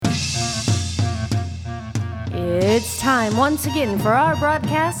It's time once again for our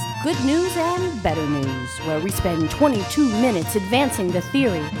broadcast, Good News and Better News, where we spend 22 minutes advancing the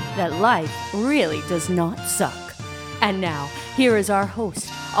theory that life really does not suck. And now, here is our host,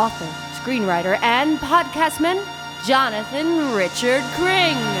 author, screenwriter, and podcastman, Jonathan Richard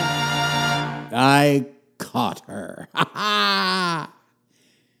Kring. I caught her. Ha ha!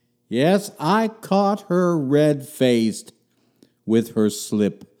 Yes, I caught her red-faced with her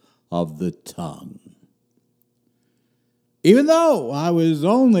slip of the tongue. Even though I was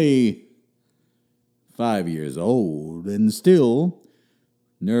only 5 years old and still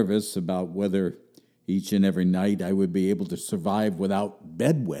nervous about whether each and every night I would be able to survive without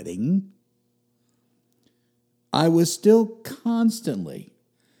bedwetting, I was still constantly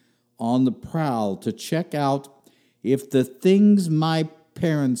on the prowl to check out if the things my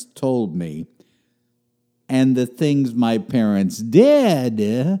parents told me and the things my parents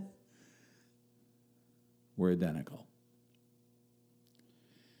did were identical.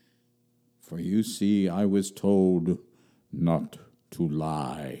 For you see, I was told not to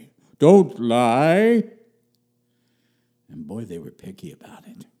lie. Don't lie! And boy, they were picky about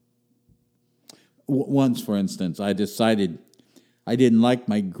it. Once, for instance, I decided I didn't like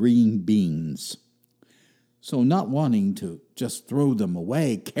my green beans. So not wanting to just throw them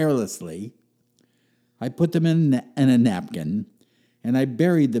away carelessly, I put them in a napkin and I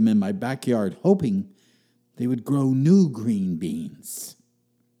buried them in my backyard, hoping they would grow new green beans.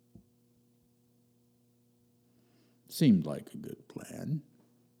 Seemed like a good plan.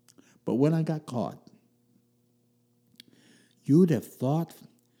 But when I got caught, you'd have thought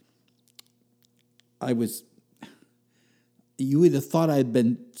I had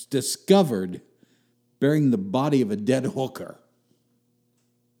been discovered burying the body of a dead hooker.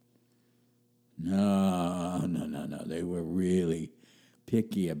 No. They were really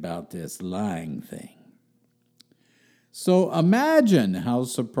picky about this lying thing. So imagine how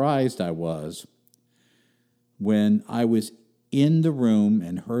surprised I was when I was in the room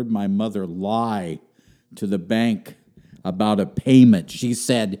and heard my mother lie to the bank about a payment. She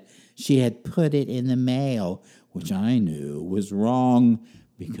said she had put it in the mail, which I knew was wrong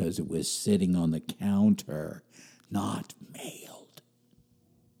because it was sitting on the counter, not mailed.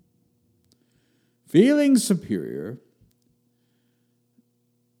 Feeling superior,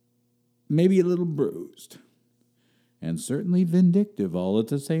 maybe a little bruised, and certainly vindictive all at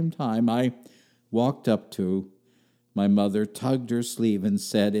the same time, I walked up to my mother, tugged her sleeve, and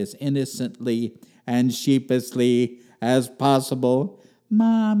said as innocently and sheepishly as possible,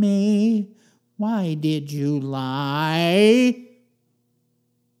 "Mommy, why did you lie?"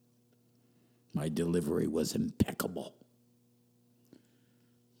 My delivery was impeccable.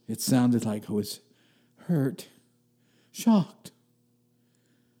 It sounded like I was hurt, shocked,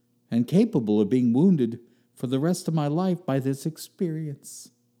 and capable of being wounded for the rest of my life by this experience.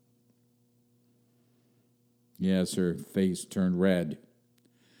 Yes, her face turned red.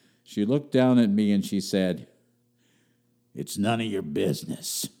 She looked down at me and she said, "It's none of your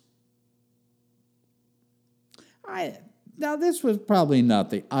business." Now, this was probably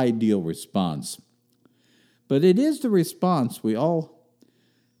not the ideal response, but it is the response we all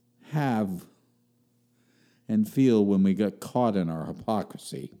have and feel when we get caught in our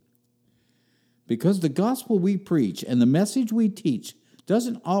hypocrisy. Because the gospel we preach and the message we teach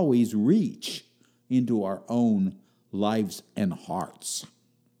doesn't always reach into our own lives and hearts.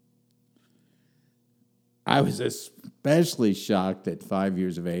 I was especially shocked at 5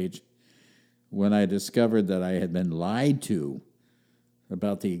 years of age when I discovered that I had been lied to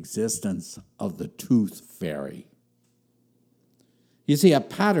about the existence of the tooth fairy. You see, a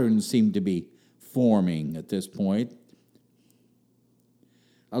pattern seemed to be forming at this point.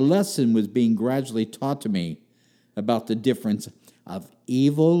 A lesson was being gradually taught to me about the difference of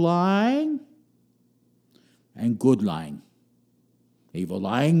evil lying and good lying. Evil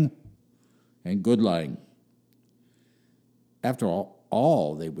lying and good lying. After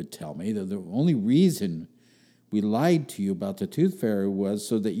all, they would tell me that the only reason we lied to you about the tooth fairy was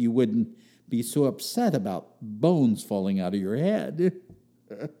so that you wouldn't be so upset about bones falling out of your head.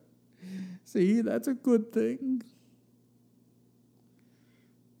 See, that's a good thing.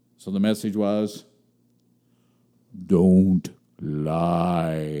 So the message was, don't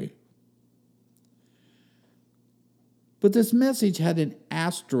lie. But this message had an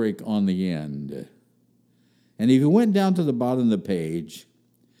asterisk on the end. And if you went down to the bottom of the page,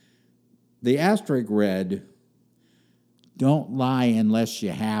 the asterisk read, "Don't lie unless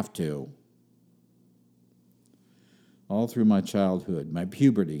you have to." All through my childhood, my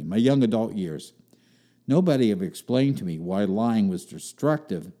puberty, my young adult years, nobody ever explained to me why lying was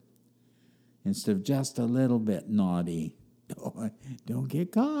destructive instead of just a little bit naughty. Don't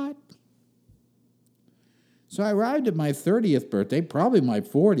get caught. So I arrived at my 30th birthday, probably my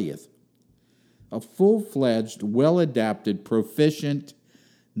 40th, a full-fledged, well-adapted, proficient,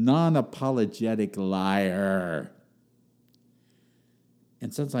 non-apologetic liar.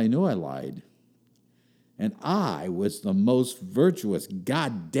 And since I knew I lied, and I was the most virtuous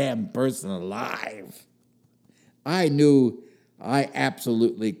goddamn person alive, I knew I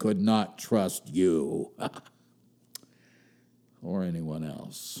absolutely could not trust you or anyone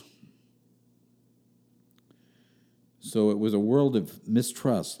else. So it was a world of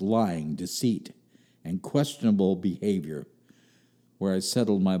mistrust, lying, deceit, and questionable behavior where I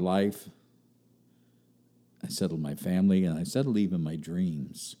settled my life, I settled my family, and I settled even my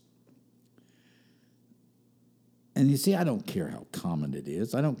dreams. And you see, I don't care how common it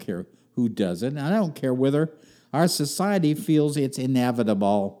is. I don't care who does it. And I don't care whether our society feels it's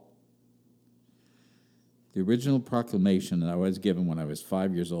inevitable. The original proclamation that I was given when I was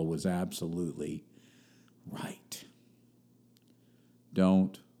 5 years old was absolutely right.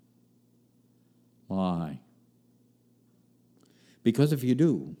 Don't lie. Because if you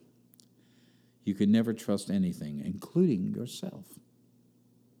do, you can never trust anything, including yourself.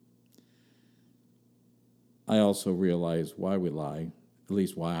 I also realize why we lie, at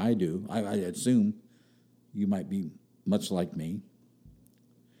least why I do. I assume you might be much like me.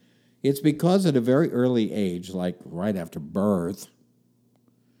 It's because at a very early age, like right after birth,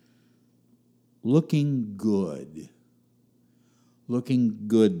 looking good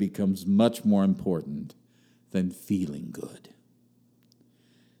becomes much more important than feeling good.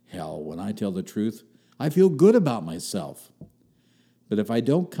 Hell, when I tell the truth, I feel good about myself. But if I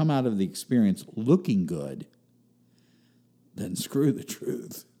don't come out of the experience looking good, then screw the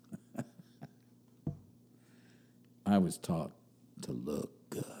truth. I was taught to look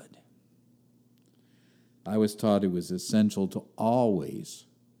good. I was taught it was essential to always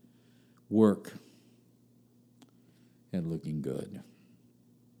work at looking good.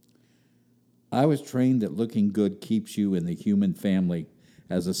 I was trained that looking good keeps you in the human family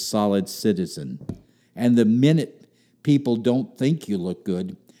as a solid citizen. And the minute people don't think you look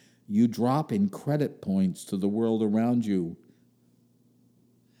good, you drop in credit points to the world around you.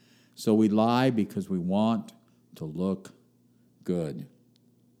 So we lie because we want to look good.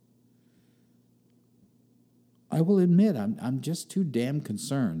 I will admit, I'm just too damn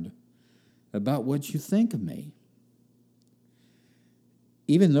concerned about what you think of me.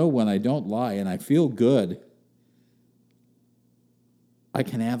 Even though when I don't lie and I feel good, I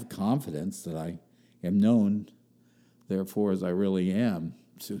can have confidence that I am known, therefore, as I really am.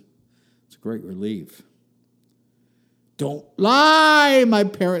 It's a great relief. Don't lie, my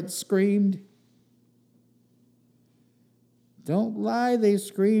parents screamed. Don't lie, they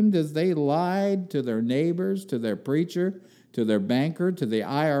screamed as they lied to their neighbors, to their preacher, to their banker, to the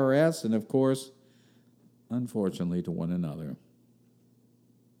IRS, and of course, unfortunately, to one another.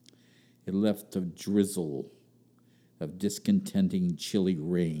 It left a drizzle of discontenting, chilly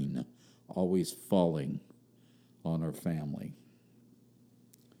rain, always falling on our family.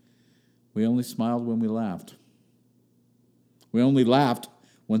 We only smiled when we laughed. We only laughed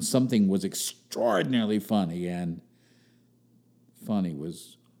when something was extraordinarily funny, and funny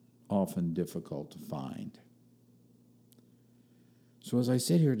was often difficult to find. So as I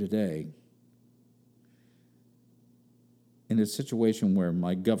sit here today, in a situation where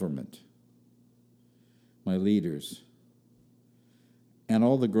my government, my leaders, and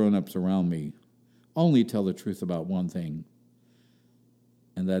all the grown-ups around me only tell the truth about one thing,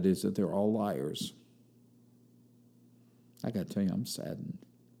 and that is that they're all liars, I got to tell you, I'm saddened.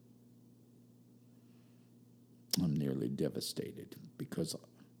 I'm nearly devastated because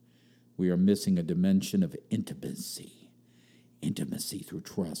we are missing a dimension of intimacy through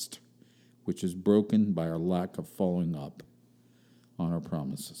trust, which is broken by our lack of following up on our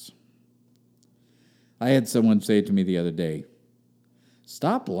promises. I had someone say to me the other day,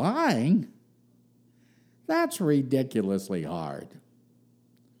 "Stop lying. That's ridiculously hard."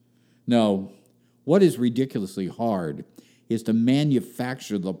 No, what is ridiculously hard is to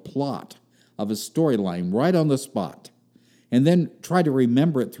manufacture the plot of a storyline right on the spot and then try to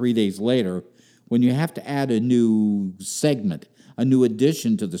remember it 3 days later when you have to add a new segment, a new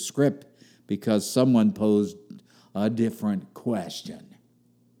addition to the script because someone posed a different question.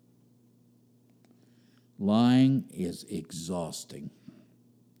 Lying is exhausting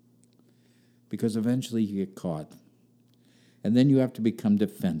because eventually you get caught, and then you have to become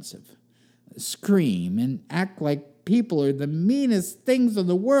defensive, scream, and act like people are the meanest things in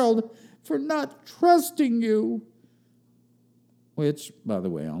the world for not trusting you. which, by the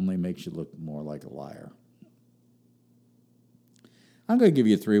way, only makes you look more like a liar. I'm going to give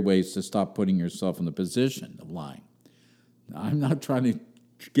you 3 ways to stop putting yourself in the position of lying. Now, I'm not trying to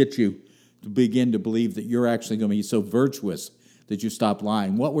get you to begin to believe that you're actually going to be so virtuous that you stop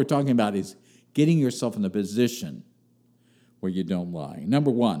lying. What we're talking about is getting yourself in the position where you don't lie.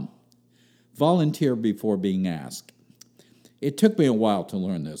 Number 1, volunteer before being asked. It took me a while to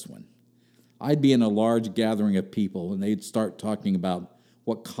learn this one. I'd be in a large gathering of people, and they'd start talking about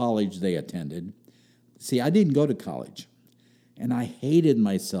what college they attended. See, I didn't go to college, and I hated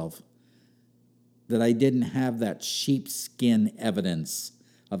myself that I didn't have that sheepskin evidence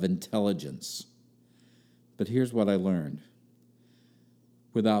of intelligence. But here's what I learned.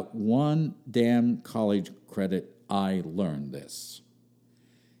 Without one damn college credit, I learned this.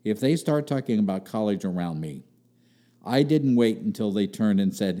 If they start talking about college around me, I didn't wait until they turned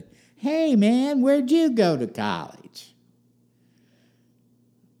and said, "Hey, man, where'd you go to college?"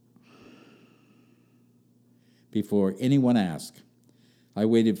 Before anyone asked, I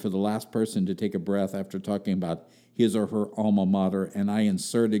waited for the last person to take a breath after talking about his or her alma mater, and I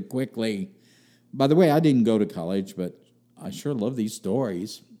inserted quickly, "By the way, I didn't go to college, but I sure love these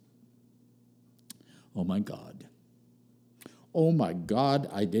stories." Oh, my God. Oh, my God,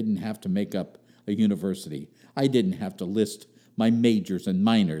 I didn't have to make up a university. I didn't have to list my majors and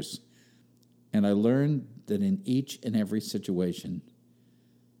minors. And I learned that in each and every situation,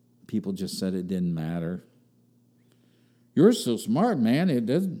 people just said it didn't matter. "You're so smart, man, it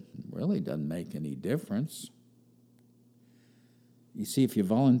really doesn't make any difference." You see, if you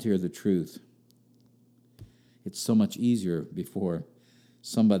volunteer the truth, it's so much easier before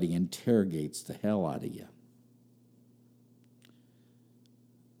somebody interrogates the hell out of you.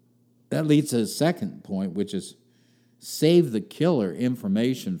 That leads to the second point, which is save the killer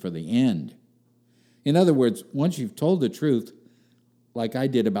information for the end. In other words, once you've told the truth, like I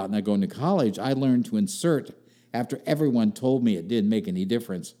did about not going to college, I learned to insert, after everyone told me it didn't make any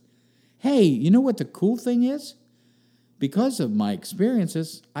difference, "Hey, you know what the cool thing is? Because of my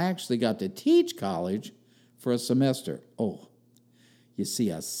experiences, I actually got to teach college for a semester." Oh, you see,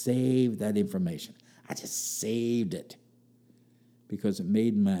 I saved that information. I just saved it because it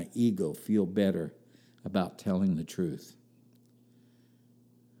made my ego feel better about telling the truth.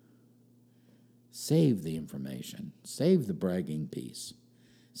 Save the information. Save the bragging piece.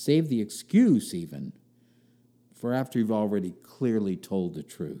 Save the excuse even for after you've already clearly told the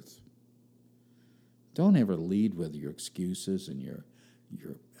truth. Don't ever lead with your excuses and your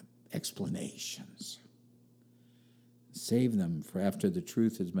explanations. Save them for after the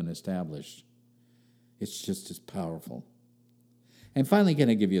truth has been established. It's just as powerful. And finally, can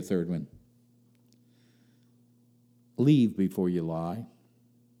I give you a third one? Leave before you lie.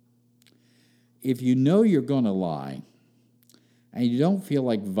 If you know you're going to lie and you don't feel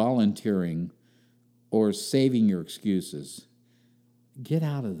like volunteering or saving your excuses, get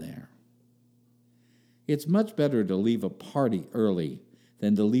out of there. It's much better to leave a party early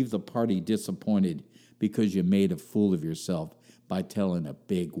than to leave the party disappointed because you made a fool of yourself by telling a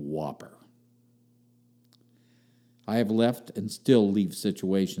big whopper. I have left and still leave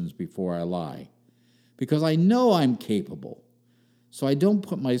situations before I lie because I know I'm capable, so I don't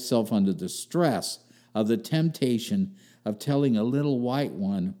put myself under the stress of the temptation of telling a little white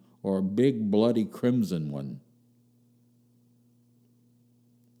one or a big bloody crimson one.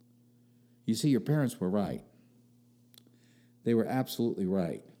 You see, your parents were right. They were absolutely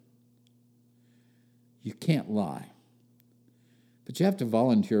right. You can't lie. But you have to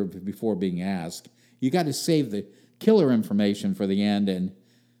volunteer before being asked. You got to save the killer information for the end, and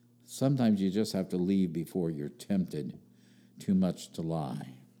sometimes you just have to leave before you're tempted too much to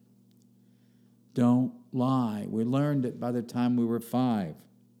lie. Don't lie. We learned it by the time we were 5.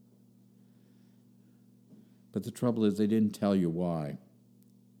 But the trouble is they didn't tell you why.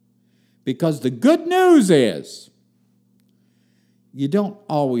 Because the good news is you don't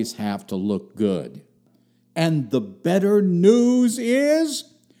always have to look good. And the better news is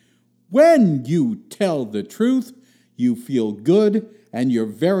when you tell the truth, you feel good and you're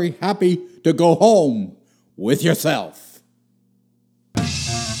very happy to go home with yourself.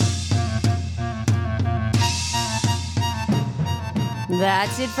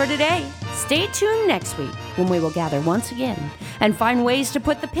 That's it for today. Stay tuned next week when we will gather once again and find ways to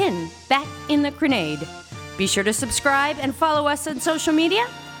put the pin back in the grenade. Be sure to subscribe and follow us on social media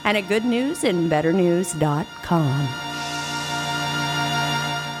and at goodnewsandbetternews.com.